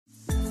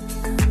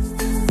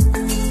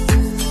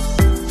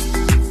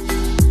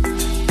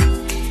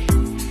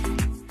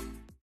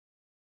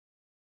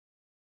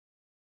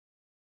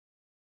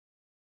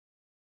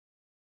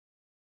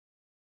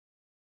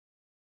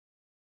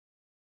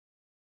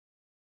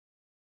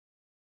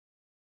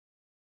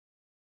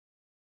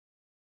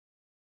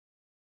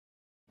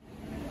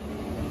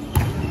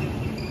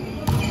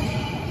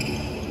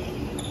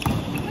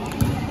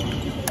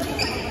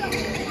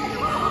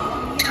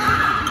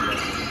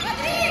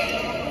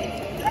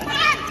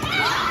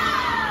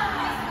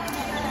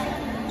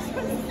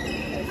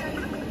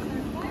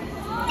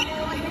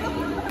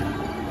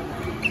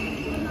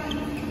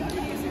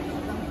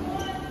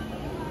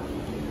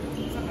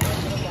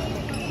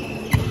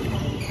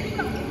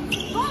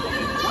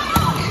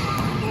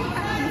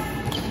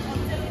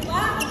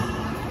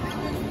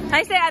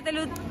Hi, say Ate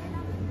Lud.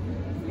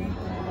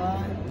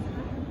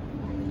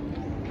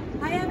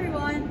 Hi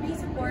everyone,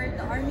 please support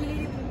the Army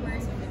Lady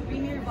Troopers in the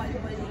Premier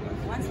Volleyball League of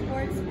One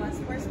Sports, One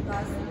Sports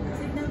Plus,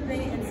 Signal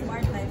Play, and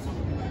Smart Life.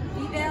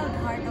 Vivel, the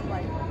heart of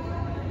volleyball.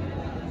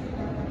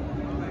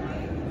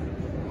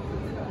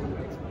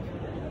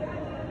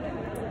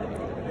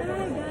 Hi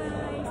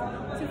guys!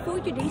 So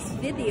for today's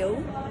video,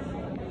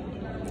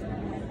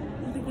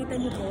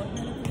 nakikita niyo po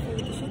na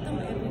nag-photoshoot ang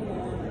everyone.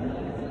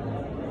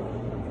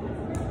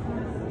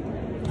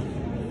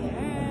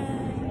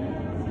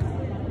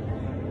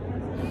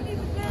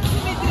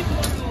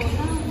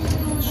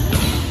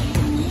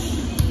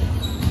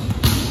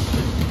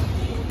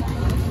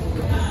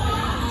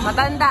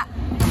 Matanda.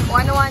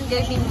 101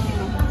 Delphine.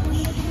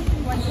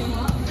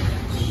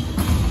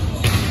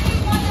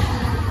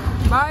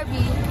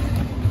 Barbie.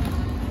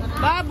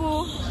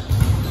 Babu.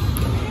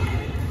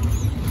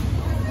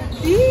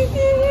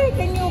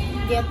 Can you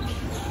get?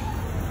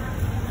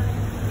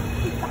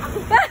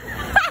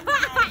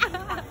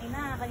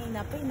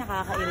 Kanina pa yung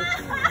nakakairit.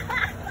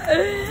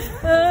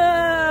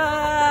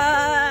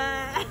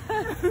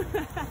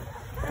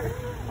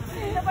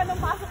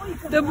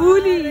 The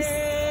bullies.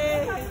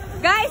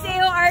 Guys,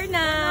 AOR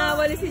na.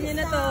 Walisin nyo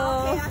na to.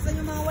 Okay, asan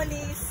yung mga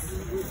walis?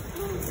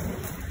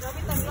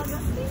 Lapit ang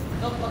lagas din.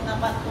 Dok, pag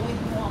napatuwid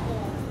mo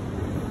ako.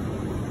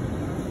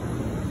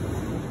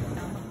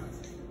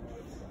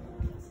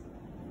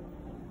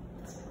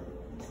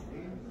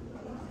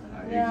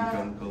 Yeah.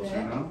 Come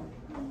closer now.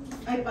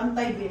 Ay,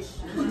 pantay,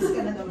 bish. Bilis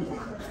ka na daw.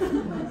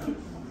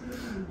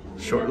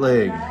 Short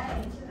leg.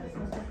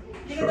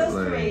 Di ka daw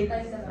straight.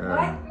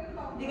 What?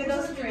 Di ka daw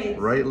straight.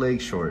 Right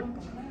leg short.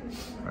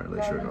 Right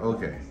leg short.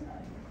 Okay.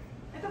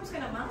 Tapos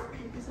ka na, ma?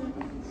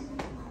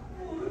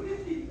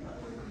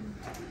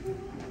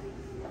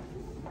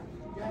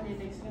 Johnny,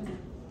 next ka na.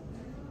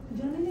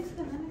 Johnny, next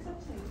ka na. Next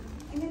ako sa'yo.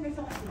 Hindi, next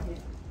ako sa'yo.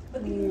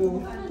 Ba't hindi mo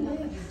ka na?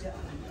 Next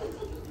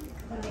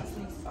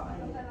pa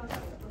kayo.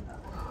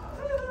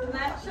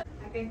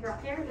 I can crack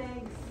your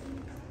legs.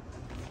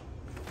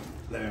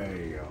 There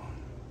you go.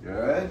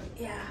 Good?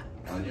 Yeah.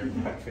 On your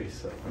back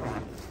face up.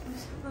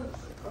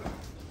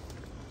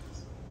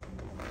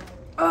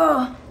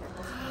 Oh!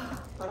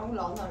 Parang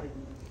wala na rin.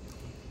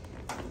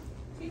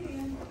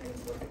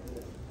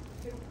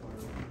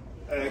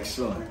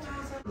 Excellent.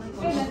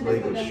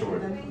 Leg is short.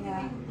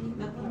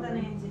 Napunta na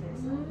yan sila.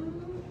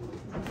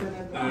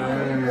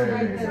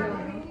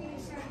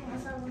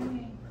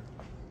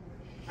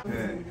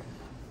 Okay.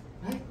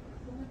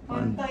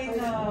 Pantay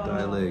na.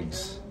 Pantay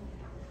legs.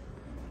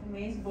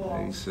 Amaze ball.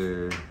 Okay,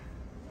 sir.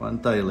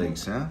 Pantay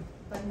legs, huh?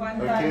 Pantay.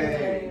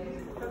 Okay.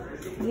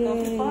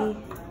 Yay!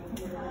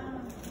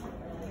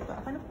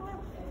 Ano po nga?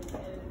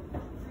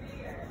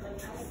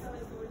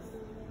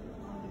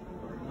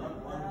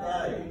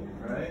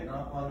 Right?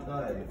 Not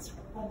pantay.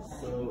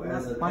 So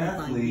as an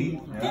athlete,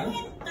 Can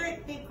you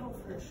take off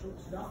your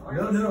shoes?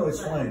 no,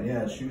 it's fine.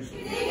 Yeah, shoes.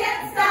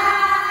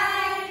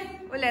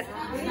 Ulit.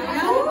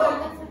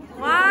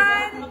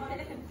 One.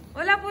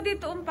 Wala po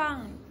dito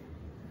umpang.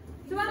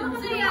 Sumama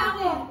ka na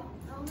ako.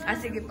 Ah,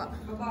 sige pa.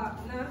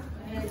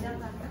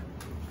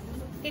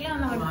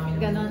 Kailangan ako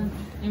ganon.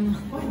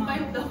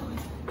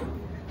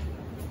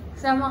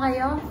 Sama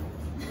kayo?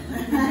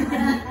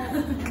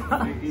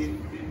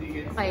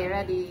 Okay,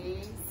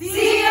 ready?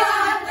 See you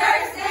on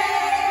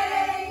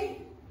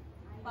Thursday!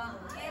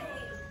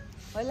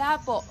 Wala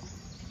po.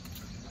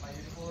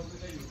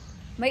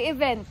 May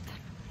event.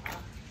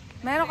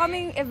 Meron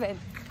kaming event.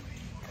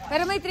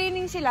 Pero may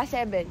training sila,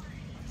 7.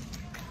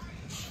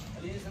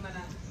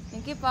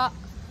 Thank you po.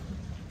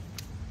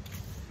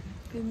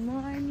 Good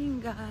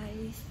morning,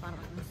 guys. Parang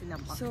ano sila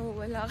pa. So,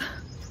 wala ka.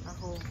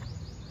 Ako.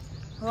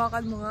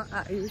 Hawakan mo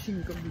nga,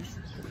 ayusin ko,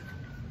 bis.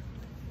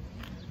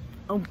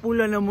 Ang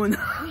pula na muna.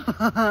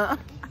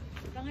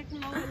 Langit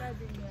mo wala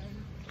din yan.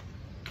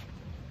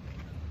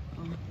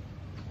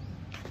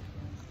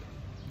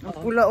 Ang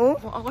pula, oh.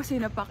 Kung ako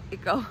sinapak,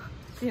 ikaw.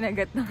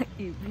 Sinagat ng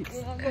ibis.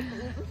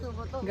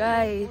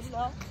 Guys,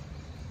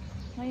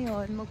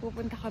 ngayon,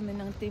 magpupunta kami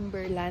ng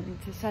Timberland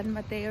sa San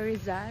Mateo,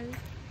 Rizal.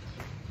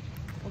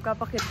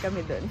 Magkapakit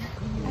kami doon.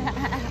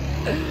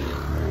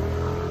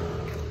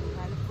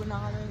 Halip ko na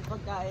kami yung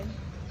pagkain.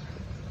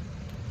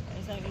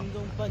 Isang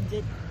linggong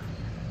budget.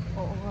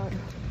 Oo nga.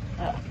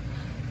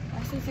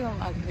 Asan si Ma'am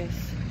Agnes?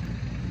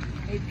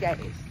 Wait,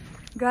 guys.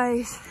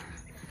 Guys,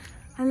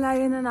 ang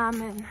layo na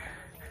namin.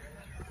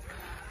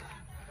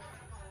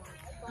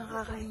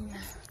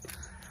 Nakakahinga.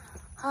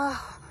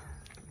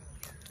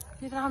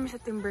 Dito na kami sa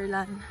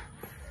Timberland.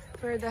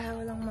 Pero dahil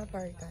walang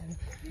maparkan.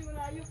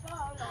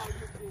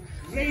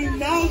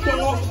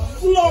 Reynaldo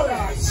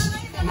Flores,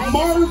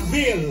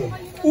 Marville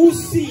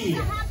Uzi,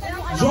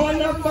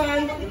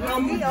 Jonathan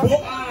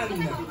Ramboan,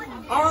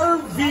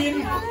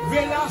 Arvin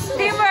Velasco.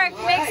 Teamwork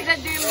makes the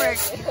dream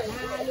work.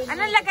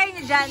 Anong lagay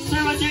niyo dyan?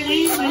 Sir, what's your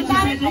name?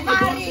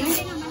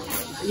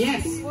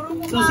 Yes.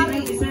 So, si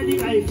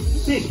Melchizedek ay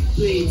fifth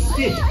place.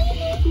 Fifth.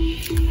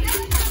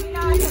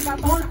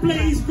 Fourth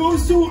place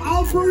goes to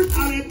Albert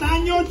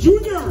Aretano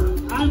Jr.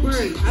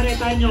 Albert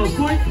Aretano,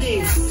 fourth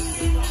place.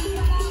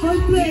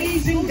 Fourth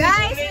place.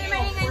 Guys,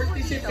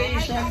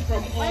 Participation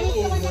from all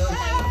over.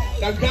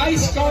 The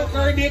guys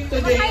conquered it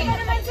today.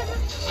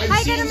 I've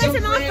seen some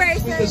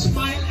friends with the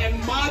smile and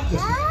mud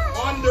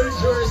on their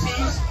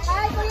jerseys.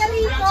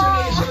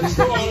 Congratulations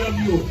to all of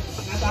you.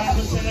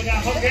 Natapos talaga.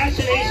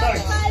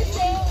 Congratulations.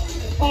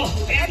 Oh,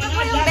 ito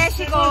po yung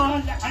beshi ko.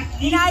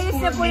 Inayos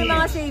niya po yung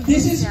mga savings niya.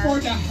 This is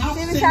for the half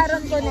Sino Sharon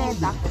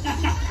Coneta.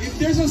 If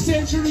there's a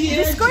century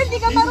here, Diyos ko, hindi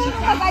ka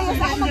marunong mag-ayos.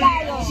 Ako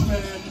mag-ayos.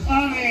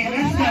 okay,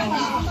 let's go.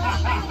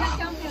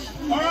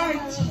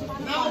 Alright,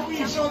 now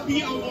we shall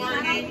be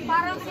awarding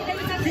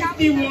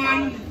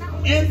 51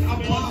 and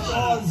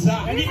above.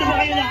 Nandito ba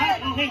kayo lahat?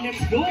 Okay,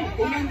 let's go.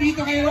 Kung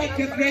nandito kayo at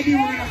get ready,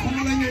 we're gonna call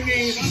on your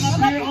name.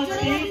 Here on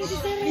stage.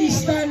 Please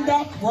stand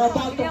up. We're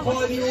about to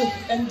call you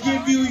and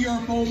give you your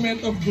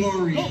moment of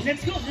glory. Go,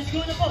 let's go. Let's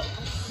go na po.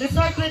 Let's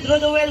start with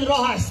Rodoel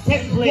Rojas,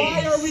 10th place.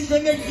 Why are we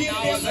gonna give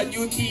them a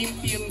new team,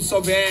 Team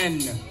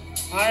Soben?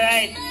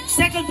 Alright,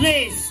 second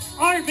place,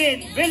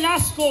 Arvin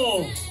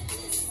Velasco.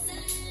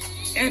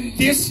 And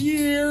this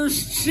year's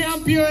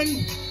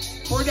champion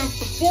for the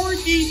 40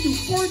 to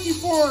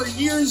 44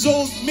 years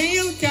old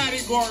male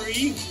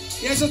category,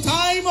 he has a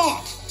time of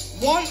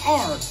 1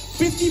 hour,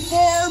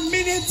 54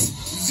 minutes,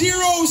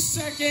 0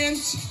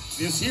 seconds.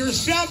 This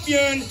year's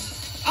champion,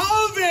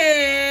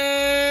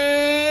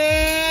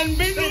 Alvin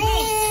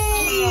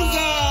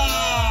Benuza!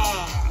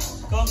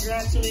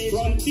 Congratulations.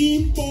 From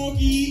Team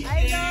Pogi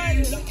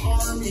and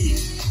Army.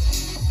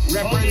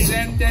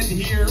 Represented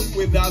here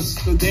with us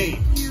today.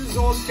 Years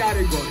old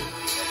category.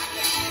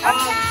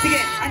 Sige,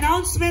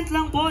 announcement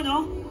lang po,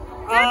 no?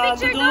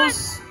 To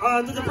those,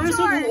 to the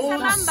person who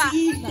owns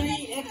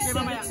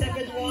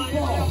C3X771.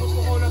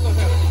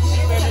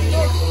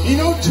 You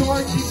know,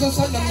 George, this is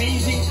an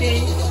amazing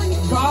thing.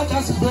 God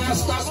has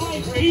blessed us.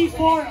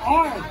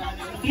 34R.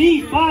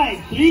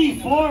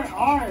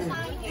 3534R.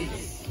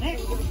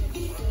 Next.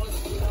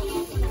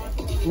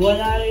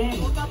 Wala rin.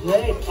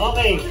 Right.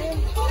 Okay.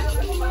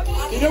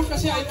 You know,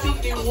 kasi I think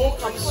they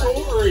woke up so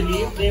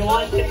early. They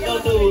wanted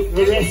to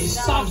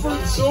rest.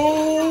 Suffered so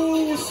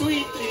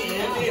sweetly,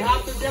 and they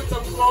had to get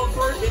some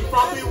comfort. They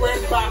probably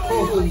went back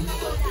home.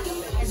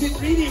 Because it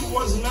really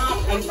was not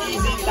an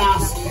easy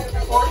task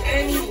for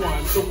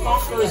anyone to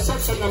conquer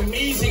such an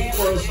amazing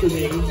course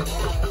today.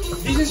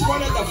 This is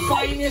one of the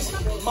finest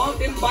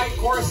mountain bike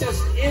courses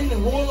in the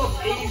whole of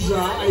Asia,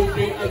 I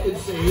think I could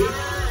say.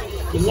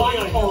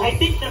 I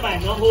think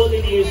naman, no? Whole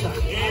in Asia.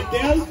 And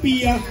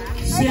Delpia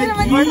said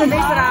we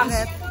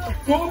have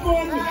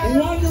common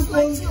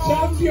wonderful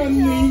champion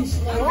names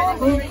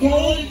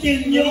Nicole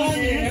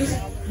Quinones,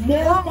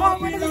 more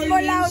popular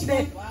names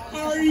than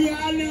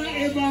Ariana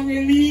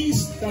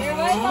Evangelista,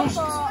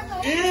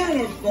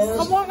 and of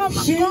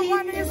course, Shane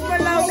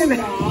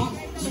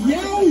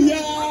Yao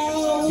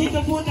Yao. Dito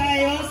po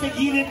tayo sa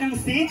gilid ng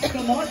stage.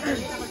 Come on.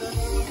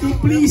 To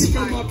please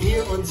come up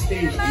here on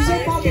stage. These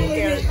are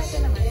popular names.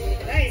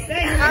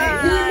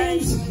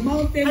 Women's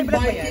mountain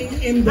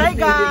biking in the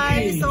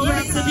guys!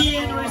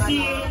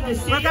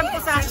 Philippines. So, Welcome to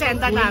sa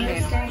asyenda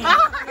namin.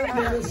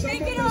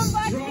 thank you naman po.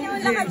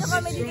 Pinulakad nyo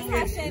kami dito sa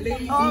asyenda.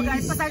 Oo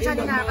guys, pasensya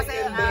nyo na kasi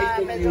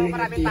medyo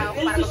maraming tao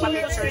para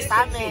magpa-picture sa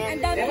amin. Ang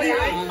dami ko.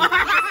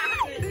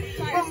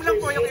 Lang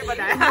po yung iba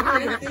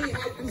dahil.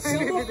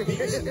 Some of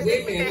these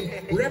women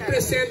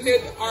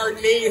represented our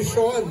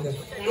nation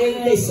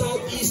in the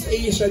Southeast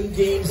Asian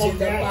Games in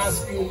the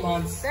past few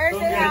months and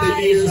the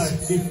years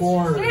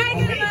before.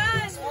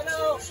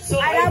 So,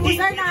 Alam mo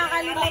sir,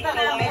 nakakalimutan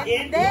namin.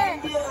 Hindi.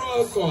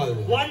 Roll call.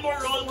 one more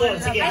roll call.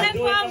 Sige, Alam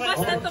do ko it ang naman.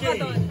 boss ng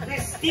tukaton.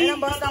 Christine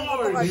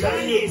Bator,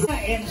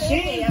 and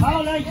Shane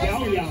Paula Yao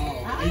Yao.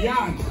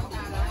 Ayan.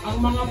 Ang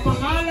mga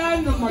pangalan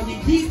ng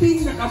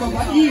magigiting na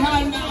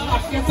kababaihan na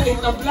aakyat sa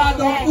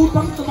entablado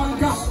upang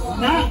tumanggap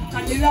ng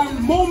kanilang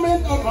moment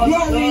of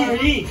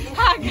glory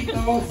dito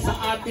sa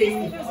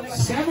ating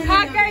 79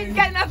 Haggard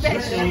ka na,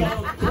 Beshi.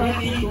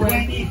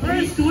 2020.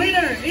 First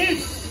winner is...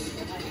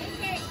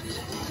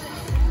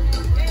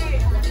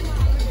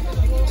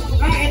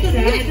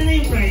 ito na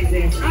yung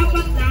prizes.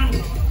 Apat lang.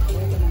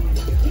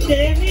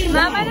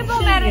 Ma'am, ano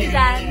pong meron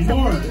dyan sa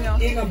more booth nyo?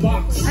 in a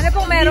box. Ano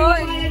pong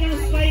meron? Kaya ng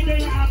spider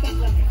na apat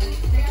lang.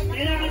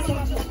 Kailangan sa...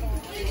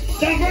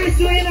 The first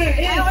winner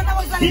is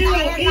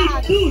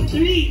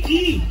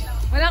 0823E.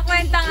 Walang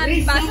kwentang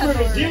Race number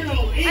ambassador.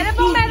 0823E. Ano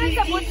pong meron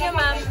sa booth nyo,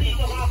 ma'am?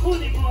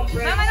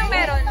 Ma'am, anong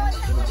meron?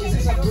 This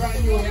is a brand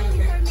new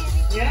helmet.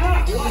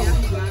 Yeah.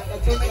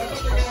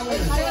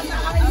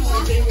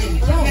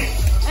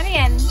 Ano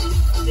yan?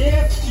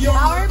 If your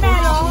Power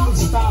mellow.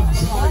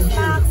 stubs are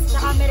here,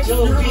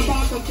 you're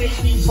about to take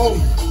these home.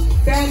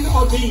 10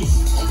 of these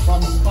from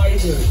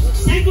Spider.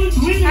 Second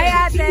winner.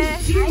 Hi, ate.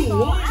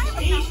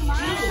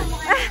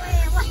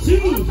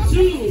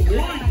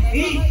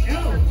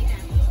 2218L.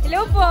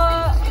 Hello po.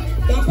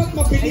 Dapat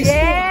mabilis mo.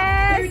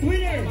 Yes! Third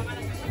winner.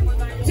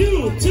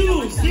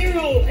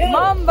 220L.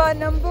 Mamba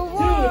number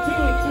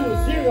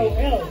 1.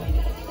 2220L.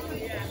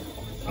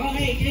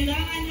 Okay,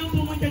 kailangan nyo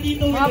ka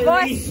dito with the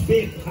race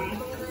bit, ha?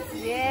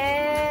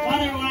 Yes!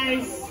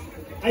 Otherwise,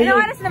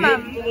 Anong oras na,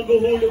 ma'am?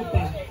 Maghuhulog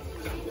pa.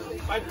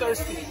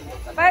 5:30.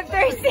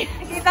 5:30.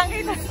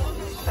 Kitang-kita.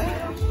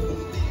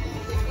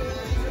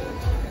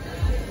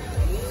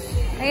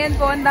 Ayan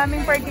po, ang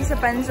daming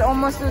participants.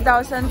 Almost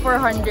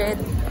 2,400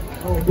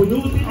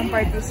 ang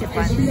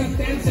participants. So we have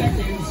 10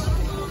 seconds.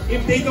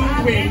 If they don't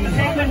win, you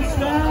have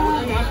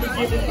to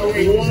give it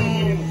away to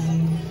someone else.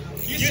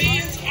 You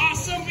see, it's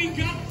awesome. We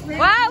got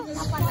Wow!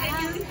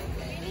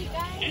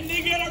 and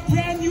they get a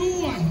brand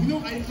new one. You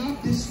know, I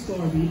love this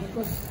story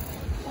because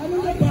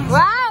ano na ba?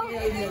 Wow!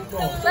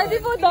 Pwede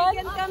po doon.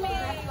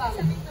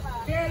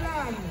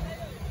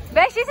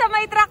 Beshi, sa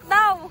may truck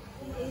daw.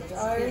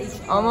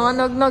 Oh, mga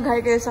nog-nog.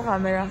 Hi kayo sa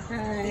camera.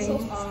 Hi.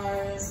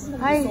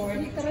 Hi.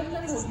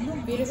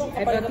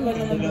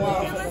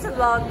 Ito sa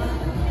vlog.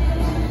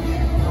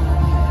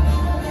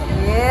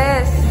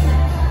 Yes.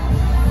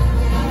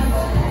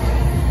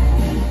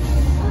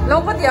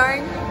 Longkot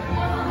yarn.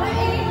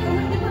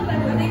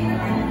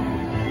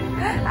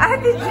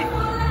 Ate J.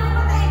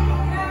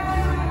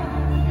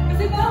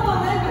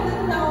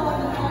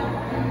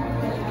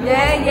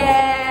 Yeah,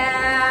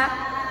 yeah.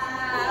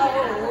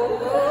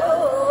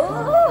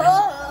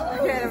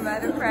 Forget about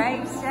the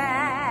price.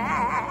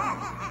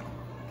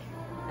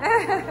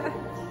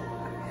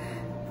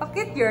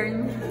 Bakit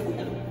yarn?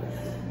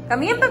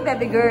 Kami yung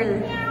baby girl.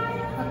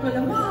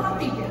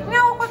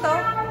 Meow ko to.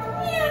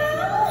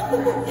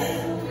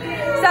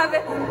 Sabi,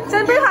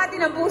 saan ba yung hati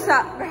ng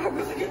pusa?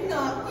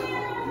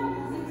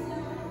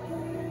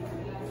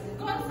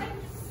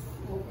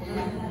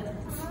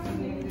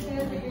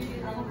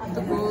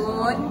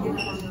 Tugon.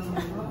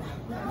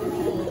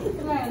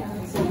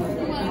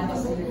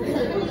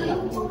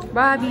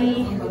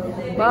 Bobby.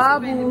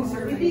 Babu.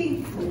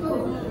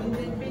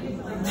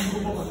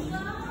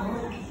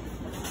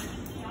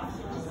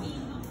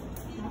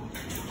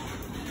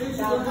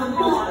 Just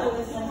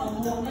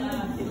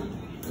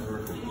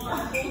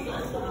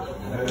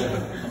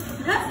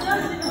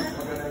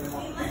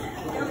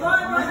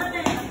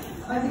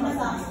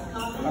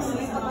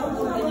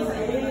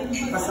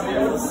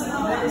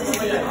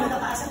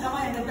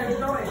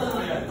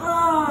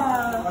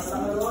a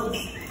little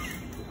bit.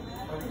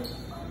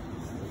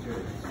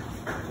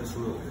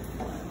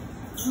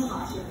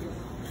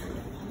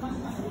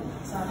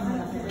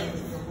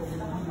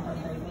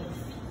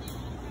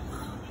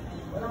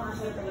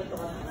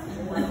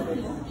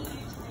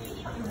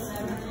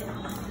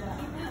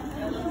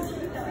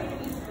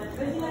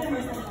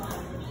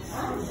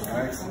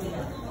 Excellent.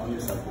 On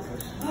your side.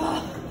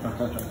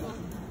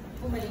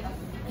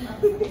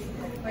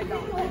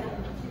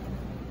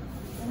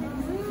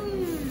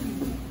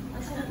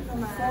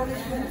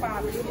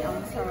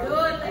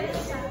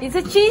 It's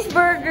a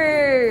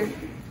cheeseburger.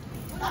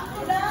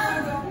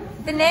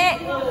 Tine.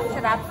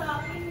 Sarap.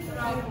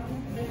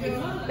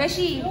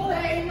 Beshi.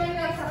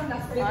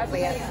 Ah,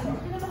 bayat.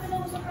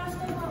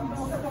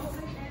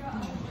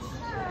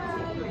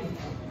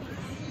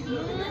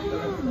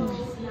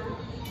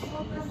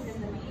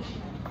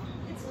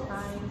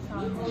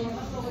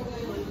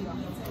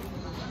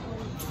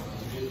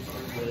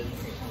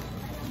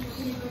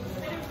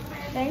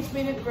 Thanks,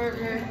 Minute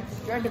Burger.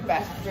 You're the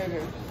best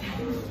burger.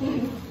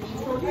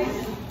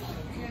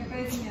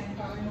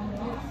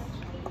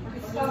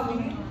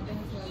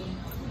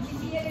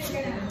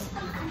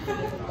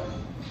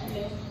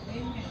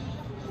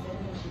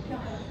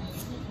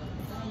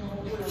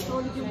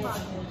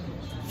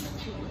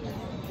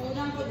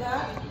 Unang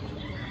kagat,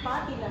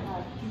 pati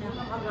lahat.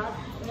 Kagat.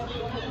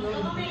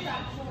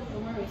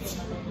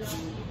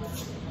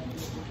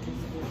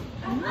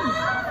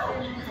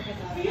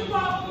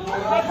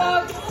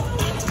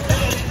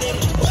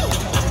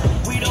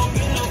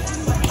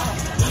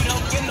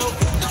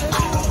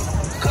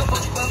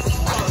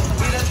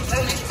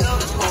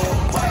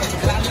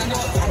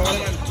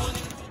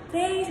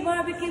 Thanks,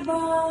 Barbecue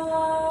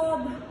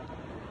Bob!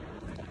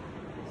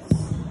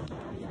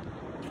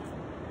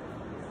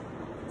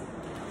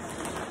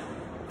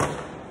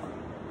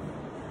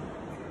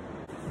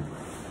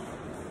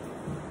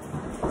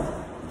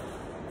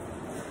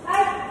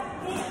 Ay!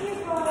 Thank you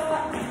po!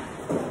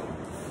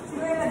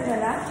 Siguro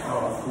nagdala?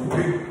 Oh,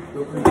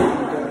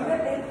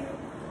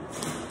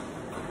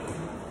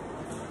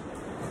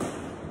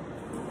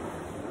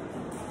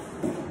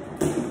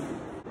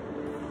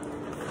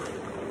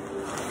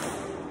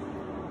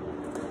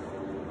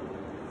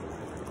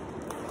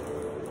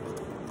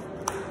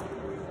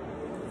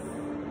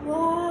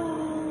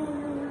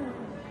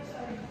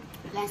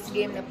 Last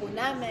game na po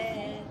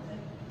namin.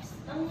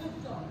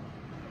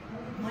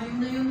 Ngayon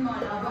na yun,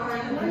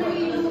 malabak.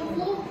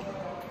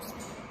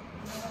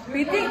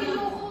 Pretty.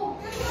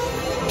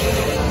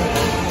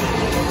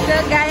 So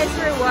guys,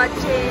 we're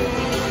watching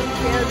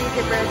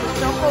Filipino versus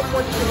Choco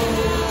Pocho.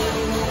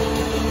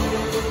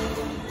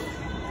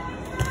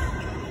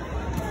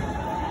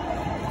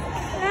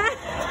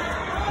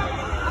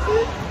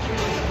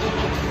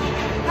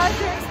 How's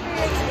your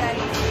experience,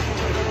 guys?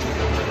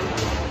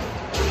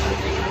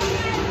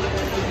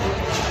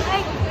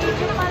 Ay,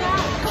 video pala.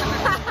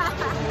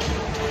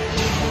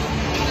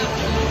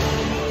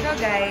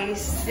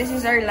 guys, this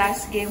is our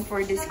last game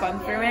for this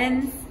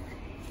conference.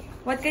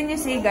 What can you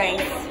say,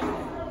 guys?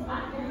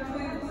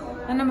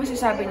 Ano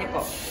masasabi niyo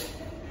po?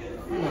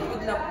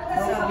 Good luck.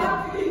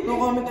 No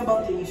comment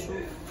about the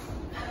issue.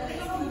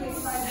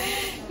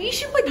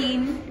 Issue pa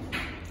din.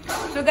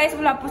 So guys,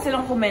 wala po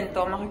silang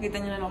komento.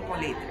 Makikita nyo na lang po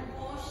later.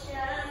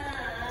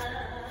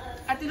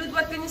 At Lud,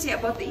 what can you say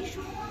about the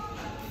issue?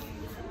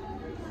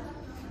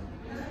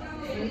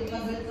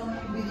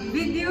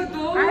 Video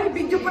to? Ay,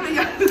 video pala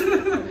yan.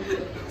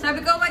 Sabi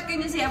ko, what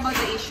can you say about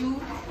the issue?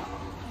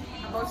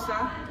 About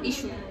sa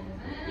Issue.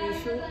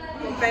 issue.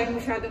 Huwag tayong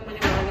masyadong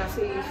maniwala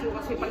sa issue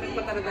kasi pag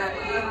nagpadala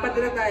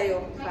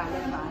tayo,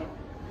 bakit bakit?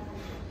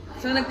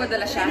 So,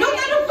 nagpadala siya? No,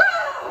 ano ka?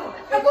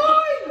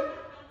 Agoy!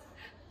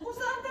 Kung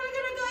saan talaga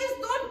nag-ayos,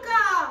 doon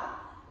ka!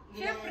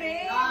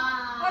 Siyempre!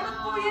 Harot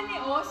po yan eh,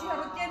 oh. Si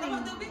Harot yan eh.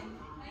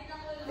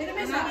 Hindi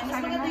naman sa akin, mas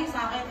maganda yung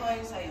sa akin o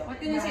yung sa'yo. What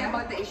can you say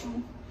about the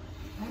issue?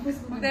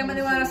 Huwag tayong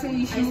maniwala sa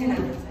issue.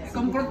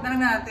 Confront na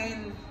lang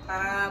natin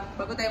para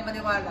bago tayo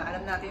maniwala,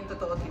 alam natin yung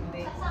totoo at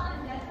hindi.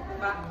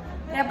 Diba?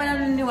 Kaya pa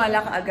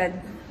naniniwala ka agad.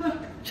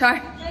 Char.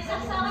 Ay,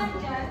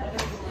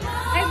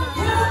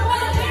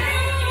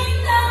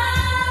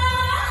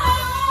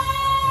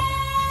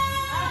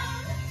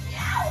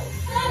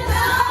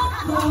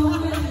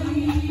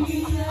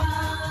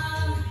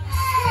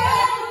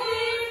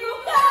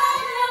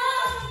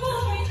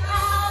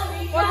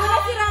 wag mo na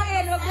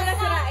sirain, wag mo na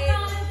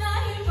sirain.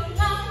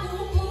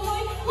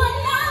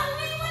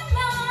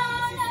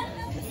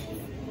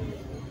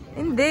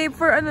 Hindi,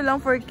 for ano lang,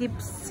 for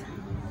keeps.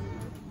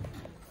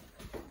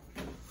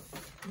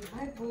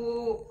 Ay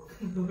po.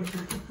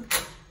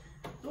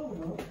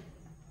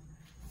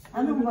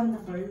 Anong banda?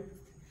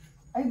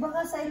 Ay,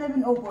 baka sa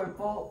 11:04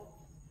 po.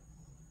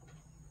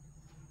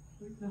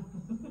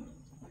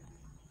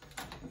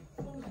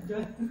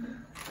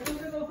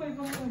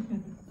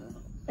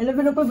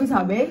 11:05 ba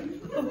sabi?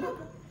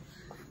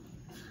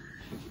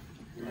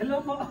 Hello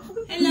po.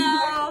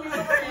 Hello!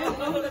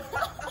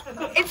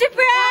 It's a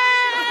prank!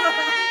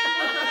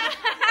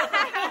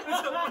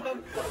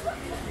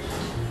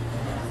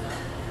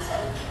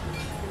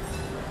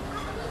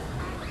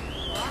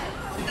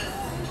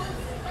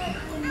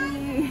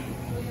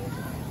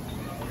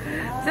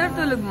 Sarap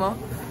tulog mo?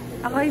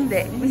 Ako hindi.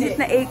 Visit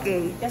na AK.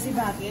 Kasi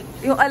bakit?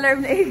 Yung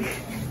alarm na AK.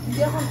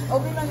 Hindi ako,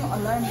 okay lang yung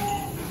alarm.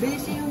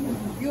 Bilis yung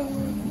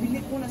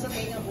bilik ko na sa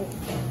tenga ko.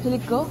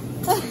 Hilig ko?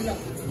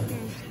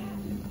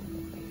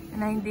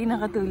 Na hindi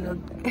nakatulog.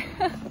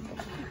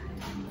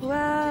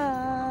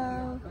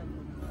 Wow!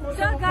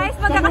 So guys,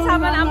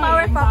 magkakasama na ang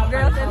Powerpuff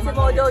Girls and si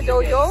Mojo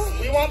Jojo.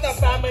 We want a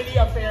family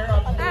affair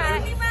up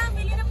here.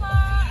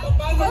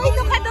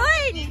 Dito ka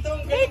doon!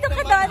 Dito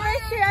ka doon!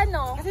 Where's your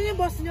ano? Kasi yung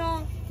boss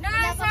nyo.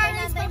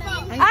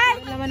 Ay!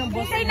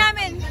 Hintay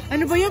namin!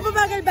 Ano ba yun?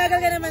 Pabagal-bagal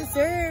ka naman,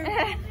 sir.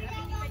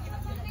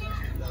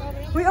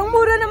 Uy, ang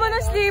mura naman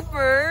ng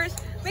slippers.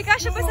 May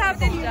kasya pa sa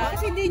atin dyan.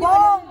 Kasi hindi nyo.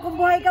 Bong, kung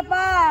buhay ka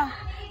pa.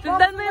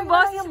 Sundan mo yung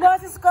boss. Yung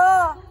boses ko.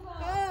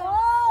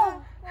 Bong!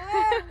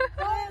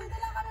 Bong! Dito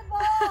lang kami,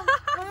 Bong!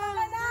 Bong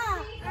ka na!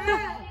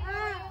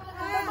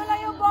 Sundan mo lang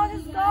yung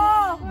boses ko.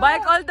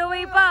 Bike all the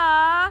way pa,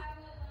 ah.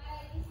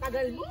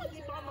 Tagal mo,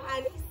 hindi pa ka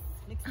makaalis.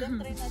 Next time,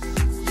 try natin.